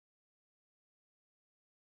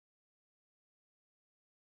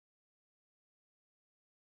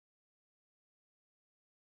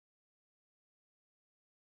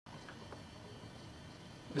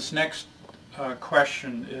This next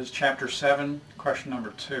question is Chapter 7, question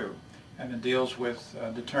number 2, and it deals with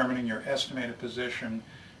determining your estimated position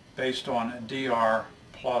based on a DR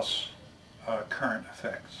plus current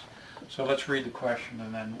effects. So let's read the question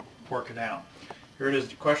and then work it out. Here it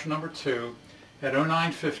is, question number 2. At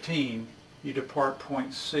 09:15, you depart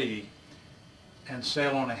point C and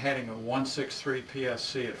sail on a heading of 163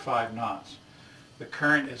 PSC at 5 knots. The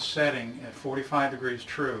current is setting at 45 degrees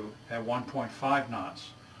true at 1.5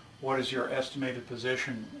 knots. What is your estimated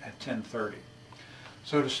position at 10:30?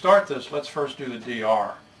 So to start this, let's first do the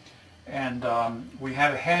DR. And we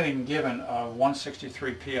have a heading given of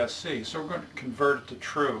 163 PSC, so we're going to convert it to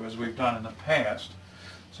true as we've done in the past.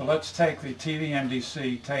 So let's take the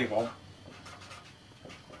TVMDC table,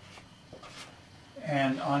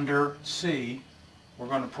 and under C we're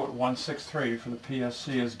going to put 163 for the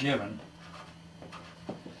PSC as given.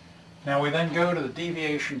 Now we then go to the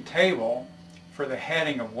deviation table for the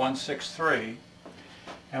heading of 163,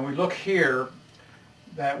 and we look here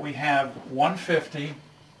that we have 150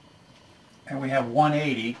 and we have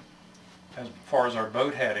 180 as far as our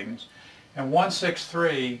boat headings, and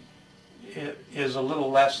 163 is a little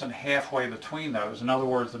less than halfway between those. In other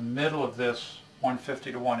words, the middle of this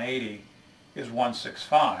 150 to 180 is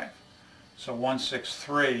 165. So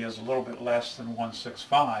 163 is a little bit less than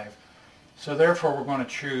 165. So therefore we're going to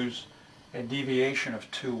choose a deviation of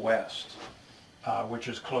 2 west, which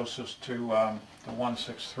is closest to the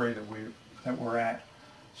 163 that we're at.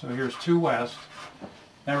 So here's 2 west.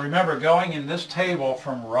 Now remember, going in this table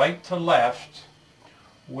from right to left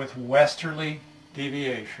with westerly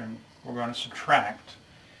deviation, we're going to subtract,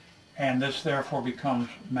 and this therefore becomes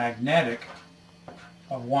magnetic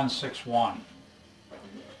of 161.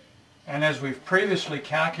 And as we've previously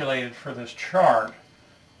calculated for this chart,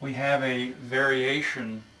 we have a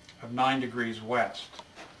variation of 9 degrees west.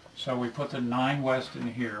 So we put the 9 west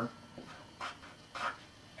in here,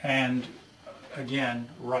 and again,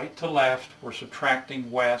 right to left, we're subtracting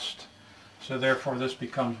west, so therefore this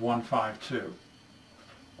becomes 152.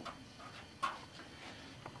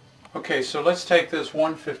 Okay, so let's take this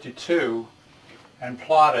 152 and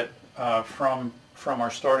plot it from our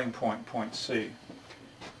starting point, point C.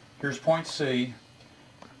 Here's point C,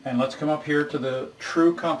 and let's come up here to the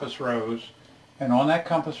true compass rose, and on that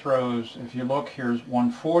compass rose, if you look, here's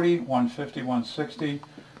 140, 150, 160,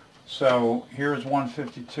 so here's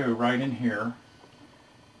 152 right in here,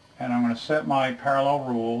 and I'm going to set my parallel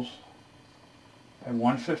rules at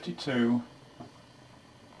 152,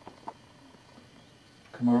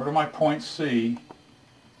 come over to my point C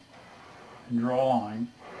and draw a line,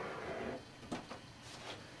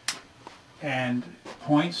 and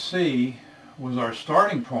point C was our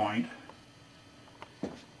starting point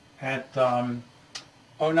at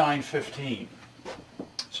 09:15.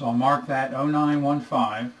 So I'll mark that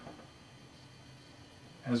 09:15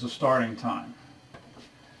 as the starting time.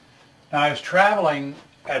 Now I was traveling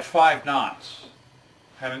at 5 knots,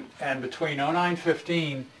 and between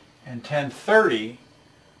 09:15 and 10:30,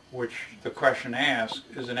 which the question asks,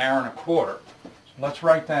 is an hour and a quarter. So let's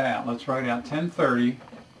write that out. Let's write out 10:30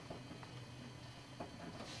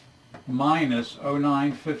 minus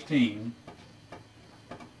 09:15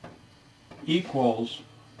 equals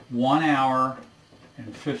 1 hour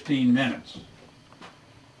and 15 minutes.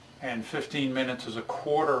 And 15 minutes is a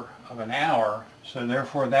quarter of an hour, so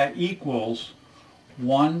therefore that equals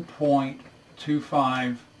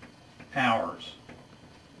 1.25 hours.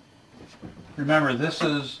 Remember, this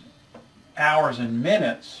is hours and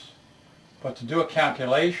minutes, but to do a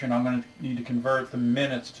calculation I'm going to need to convert the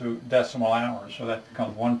minutes to decimal hours, so that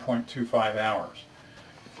becomes 1.25 hours.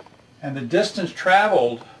 And the distance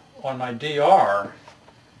traveled on my DR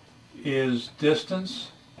is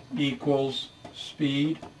distance equals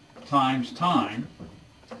speed times time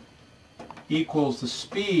equals the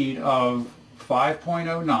speed of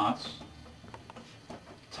 5.0 knots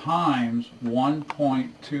times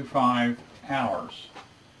 1.25 hours.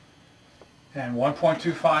 And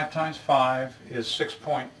 1.25 times 5 is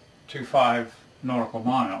 6.25 nautical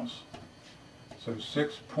miles. So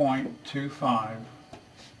 6.25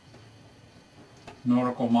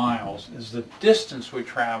 nautical miles is the distance we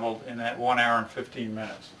traveled in that 1 hour and 15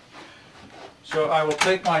 minutes. So I will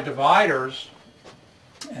take my dividers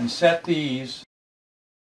and set these.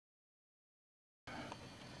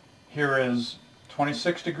 Here is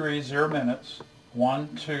 26 degrees, 0 minutes,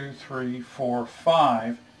 1, 2, 3, 4,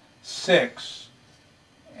 5, 6,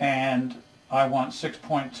 and I want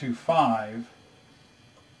 6.25,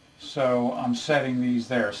 so I'm setting these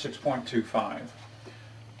there, 6.25.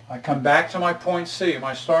 I come back to my point C,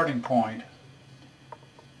 my starting point,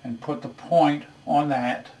 and put the point on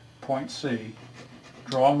that, point C,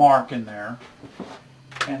 draw a mark in there,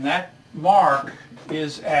 and that mark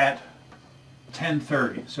is at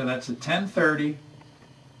 10:30. So that's a 10:30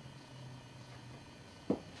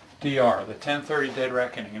 DR, the 10:30 dead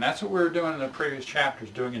reckoning. And that's what we were doing in the previous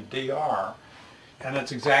chapters, doing a DR, and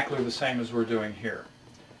that's exactly the same as we're doing here.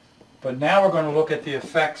 But now we're going to look at the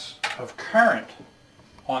effects of current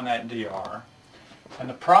on that DR. And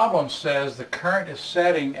the problem says the current is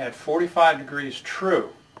setting at 45 degrees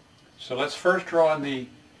true. So let's first draw in the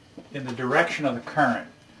direction of the current.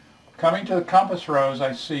 Coming to the compass rose,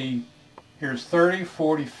 I see here's 30,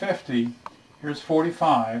 40, 50, here's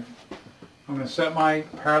 45. I'm going to set my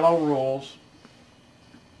parallel rules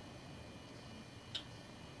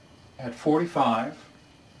at 45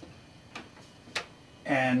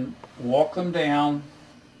 and walk them down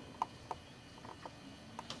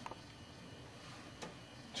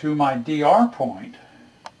to my DR point,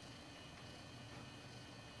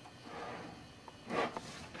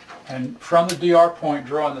 and from the DR point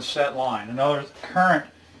draw in the set line. In other words, current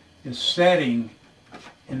is setting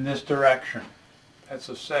in this direction. That's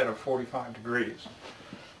a set of 45 degrees.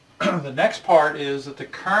 The next part is that the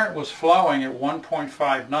current was flowing at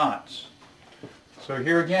 1.5 knots. So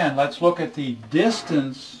here again, let's look at the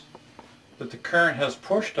distance that the current has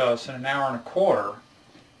pushed us in an hour and a quarter.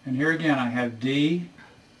 And here again I have D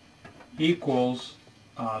equals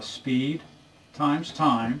speed times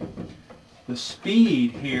time. The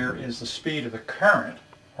speed here is the speed of the current,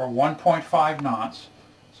 or 1.5 knots.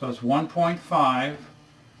 So it's 1.5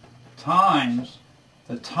 times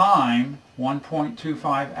the time,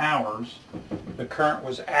 1.25 hours. The current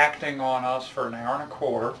was acting on us for an hour and a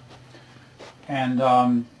quarter. And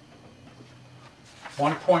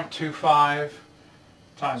 1.25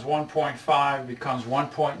 times 1.5 becomes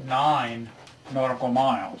 1.9 nautical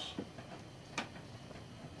miles.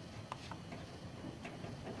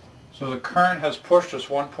 So the current has pushed us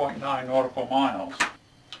 1.9 nautical miles.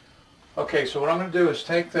 Okay, so what I'm going to do is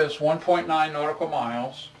take this 1.9 nautical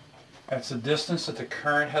miles, that's the distance that the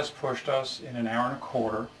current has pushed us in an hour and a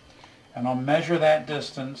quarter, and I'll measure that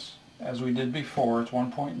distance as we did before. It's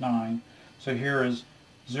 1.9. So here is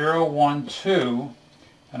 0, 1, 2,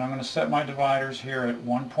 and I'm going to set my dividers here at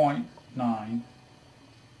 1.9.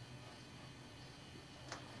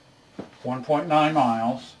 1.9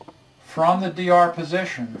 miles. From the DR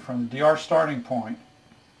position, from the DR starting point,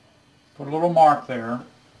 put a little mark there,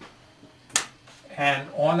 and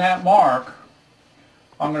on that mark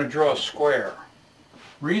I'm going to draw a square.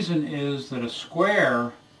 Reason is that a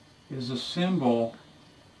square is a symbol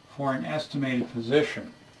for an estimated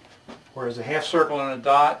position, whereas a half circle and a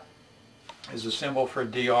dot is a symbol for a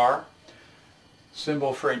DR.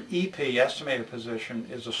 Symbol for an EP, estimated position,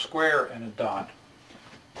 is a square and a dot.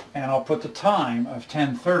 And I'll put the time of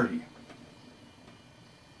 10:30.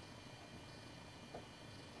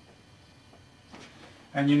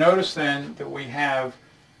 And you notice then that we have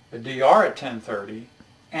a DR at 10:30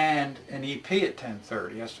 and an EP at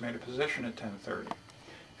 10:30, estimated position at 10:30.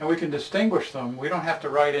 And we can distinguish them. We don't have to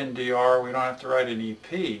write in DR, we don't have to write in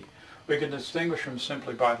EP. We can distinguish them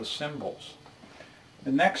simply by the symbols.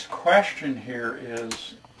 The next question here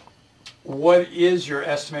is, what is your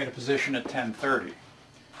estimated position at 10:30?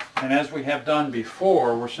 And as we have done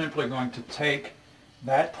before, we're simply going to take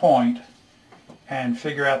that point and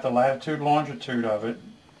figure out the latitude, longitude of it.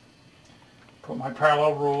 Put my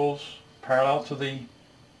parallel rules parallel to the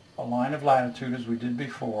line of latitude as we did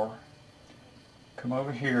before. Come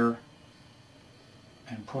over here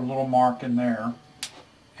and put a little mark in there.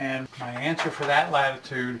 And my answer for that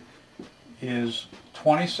latitude is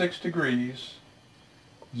 26 degrees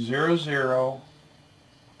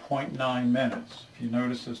 00.9 minutes. If you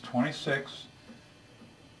notice, it's 26.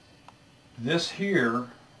 This here,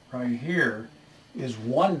 right here, is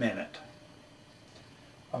 1 minute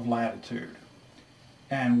of latitude,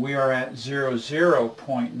 and we are at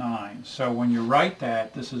 00.9. So when you write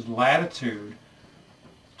that, this is latitude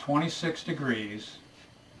 26 degrees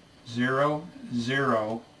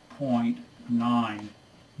 00.9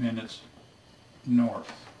 minutes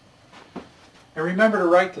north. And remember to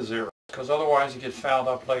write the zero, because otherwise you get fouled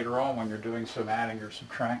up later on when you're doing some adding or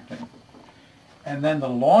subtracting. And then the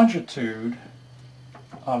longitude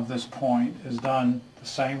of this point is done the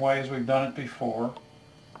same way as we've done it before.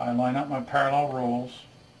 I line up my parallel rules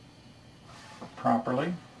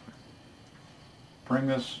properly, bring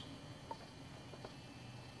this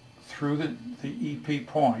through the EP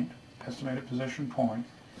point, estimated position point,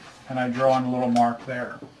 and I draw in a little mark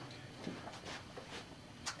there.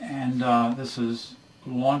 And this is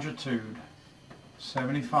longitude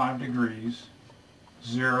 75 degrees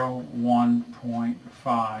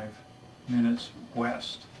 01.5 minutes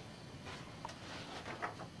west.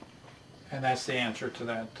 And that's the answer to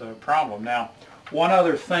that problem. Now, one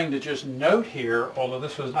other thing to just note here, although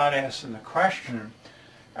this was not asked in the question,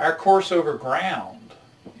 our course over ground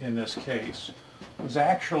in this case was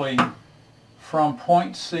actually from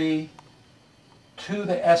point C to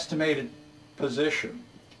the estimated position.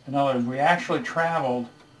 In other words, we actually traveled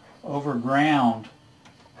over ground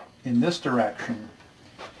in this direction,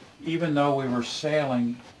 even though we were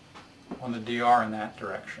sailing on the DR in that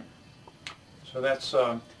direction. So that's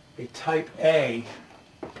a type A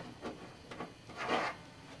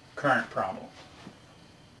current problem.